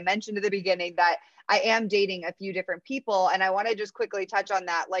 2021, I mentioned at the beginning that I am dating a few different people. And I want to just quickly touch on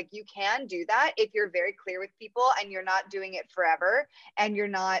that. Like, you can do that if you're very clear with people and you're not doing it forever. And you're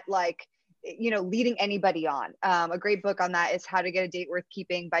not like, leading anybody on. A great book on that is How to Get a Date Worth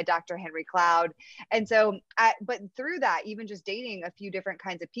Keeping by Dr. Henry Cloud. And so, but through that, even just dating a few different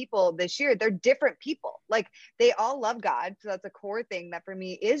kinds of people this year, they're different people. Like, they all love God. So that's a core thing that for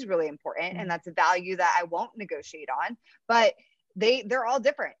me is really important. And that's a value that I won't negotiate on, but they're all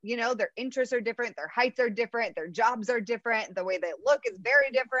different. Their interests are different. Their heights are different. Their jobs are different. The way they look is very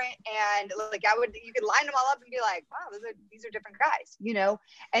different. And like, you could line them all up and be like, wow, these are different guys,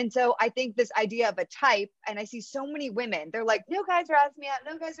 And so I think this idea of a type, and I see so many women, they're like, no guys are asking me out.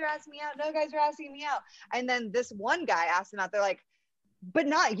 No guys are asking me out. No guys are asking me out. And then this one guy asks them out. They're like, but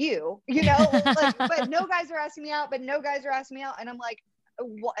not you, like, but no guys are asking me out, And I'm like,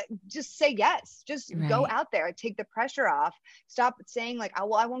 what? Just say yes. Just go out there, take the pressure off. Stop saying like, oh,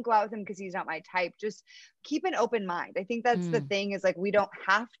 well, I won't go out with him because he's not my type. Just keep an open mind. I think that's the thing, is like, we don't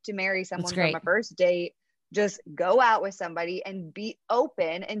have to marry someone from a first date. Just go out with somebody and be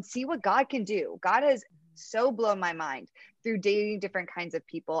open and see what God can do. God has so blown my mind through dating different kinds of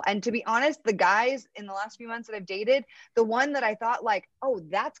people. And to be honest, the guys in the last few months that I've dated, the one that I thought like, oh,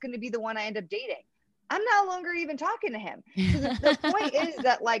 that's going to be the one I end up dating, I'm no longer even talking to him. So the point is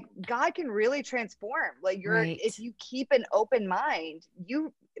that like God can really transform. Like if you keep an open mind,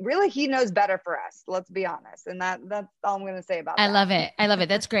 he knows better for us. Let's be honest. And that's all I'm going to say about that. I love it.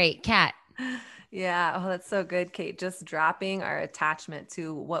 That's great. Kat. Yeah. Oh, that's so good, Kait. Just dropping our attachment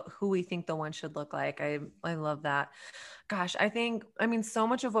to who we think the one should look like. I love that. Gosh, so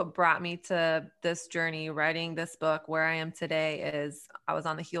much of what brought me to this journey, writing this book, where I am today, is I was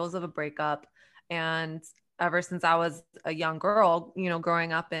on the heels of a breakup. And ever since I was a young girl,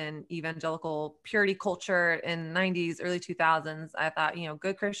 growing up in evangelical purity culture in 90s, early 2000s, I thought,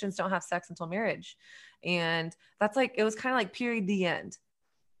 good Christians don't have sex until marriage. And that's like, it was kind of like period, the end.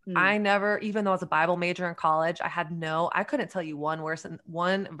 I never, even though I was a Bible major in college, I couldn't tell you one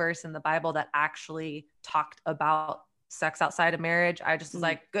verse in the Bible that actually talked about sex outside of marriage. I just was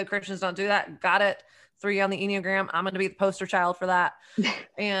like, good Christians don't do that. Got it. 3 on the Enneagram. I'm going to be the poster child for that.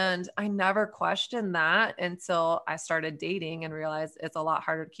 And I never questioned that until I started dating and realized it's a lot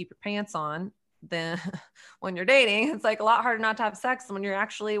harder to keep your pants on than when you're dating. It's like a lot harder not to have sex when you're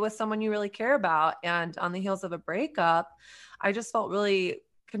actually with someone you really care about. And on the heels of a breakup, I just felt really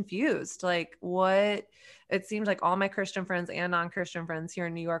confused. Like it seems like all my Christian friends and non-Christian friends here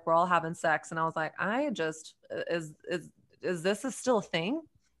in New York were all having sex. And I was like, is this still a thing?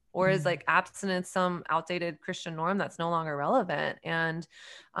 Or is like abstinence some outdated Christian norm that's no longer relevant? And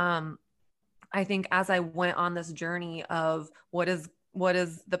I think as I went on this journey of what does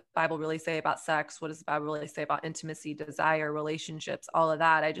the Bible really say about sex? What does the Bible really say about intimacy, desire, relationships, all of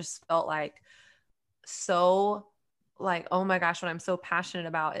that? I just felt like oh my gosh, what I'm so passionate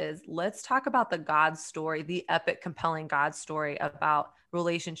about is let's talk about the God story, the epic, compelling God story about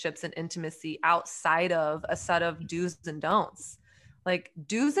relationships and intimacy outside of a set of do's and don'ts. Like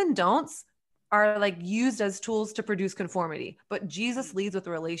do's and don'ts are like used as tools to produce conformity, but Jesus leads with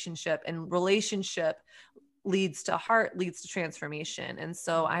relationship, and relationship leads to heart, leads to transformation. And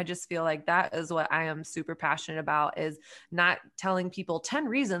so I just feel like that is what I am super passionate about, is not telling people 10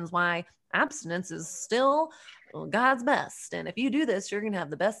 reasons why abstinence is still God's best. And if you do this, you're going to have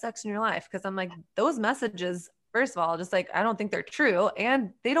the best sex in your life. Cause I'm like, those messages, first of all, just like, I don't think they're true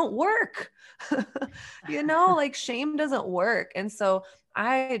and they don't work. Like shame doesn't work. And so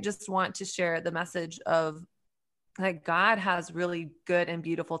I just want to share the message of like, God has really good and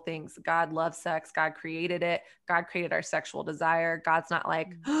beautiful things. God loves sex. God created it. God created our sexual desire. God's not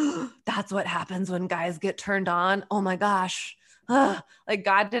like, that's what happens when guys get turned on. Oh my gosh. Like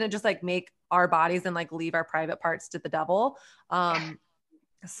God didn't just like make our bodies and like leave our private parts to the devil.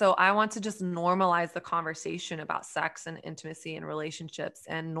 So I want to just normalize the conversation about sex and intimacy and relationships,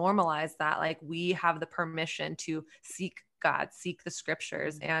 and normalize that like we have the permission to seek God, seek the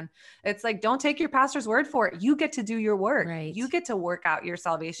scriptures. And it's like, don't take your pastor's word for it. You get to do your work. Right. You get to work out your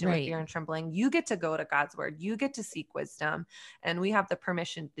salvation with fear and trembling. You get to go to God's word. You get to seek wisdom. And we have the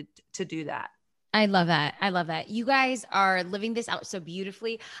permission to do that. I love that. I love that. You guys are living this out so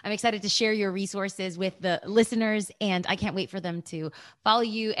beautifully. I'm excited to share your resources with the listeners, and I can't wait for them to follow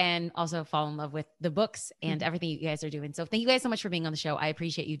you and also fall in love with the books and everything you guys are doing. So thank you guys so much for being on the show. I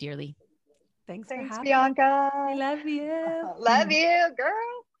appreciate you dearly. Thanks Bianca. I love you. Love you,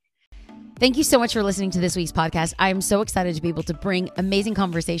 girl. Thank you so much for listening to this week's podcast. I am so excited to be able to bring amazing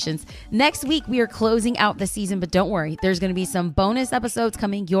conversations. Next week, we are closing out the season, but don't worry, there's going to be some bonus episodes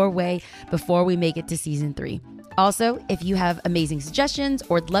coming your way before we make it to season 3. Also, if you have amazing suggestions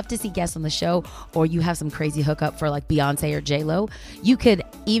or would love to see guests on the show, or you have some crazy hookup for like Beyonce or J-Lo, you could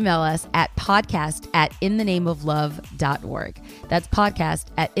email us at podcast@inthenameoflove.org. That's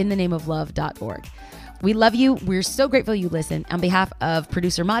podcast@inthenameoflove.org. We love you. We're so grateful you listen. On behalf of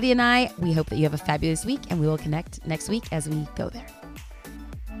producer Madi and I, we hope that you have a fabulous week, and we will connect next week as we go there.